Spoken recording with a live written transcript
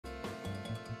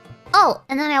Oh,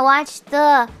 and then I watched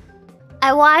the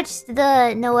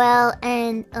Noel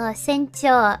and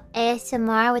𝐶𝐤𝐞𝐬𝐬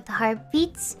ASMR with the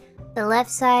heartbeats, the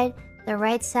left side, the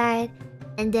right side,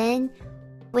 and then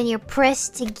when you're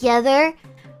pressed together,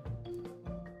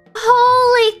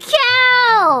 holy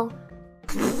cow!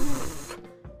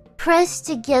 Pressed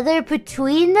together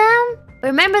between them.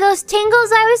 Remember those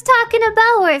tingles I was talking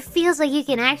about, where it feels like you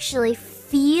can actually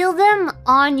feel them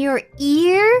on your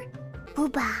ear?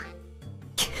 Booba.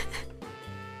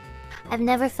 I've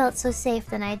never felt so safe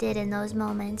than I did in those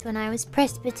moments when I was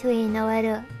pressed between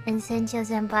Noeru and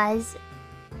𝐶𝐤𝐞𝐬𝐬's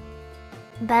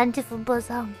bountiful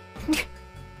bosom.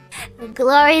 The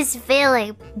glorious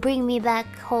feeling. Bring me back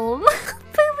home.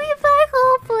 Bring me back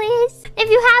home, please. If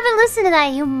you haven't listened to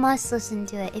that, you must listen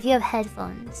to it. If you have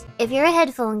headphones. If you're a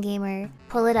headphone gamer,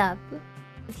 pull it up.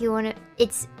 If you want to...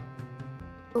 It's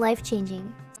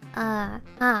life-changing.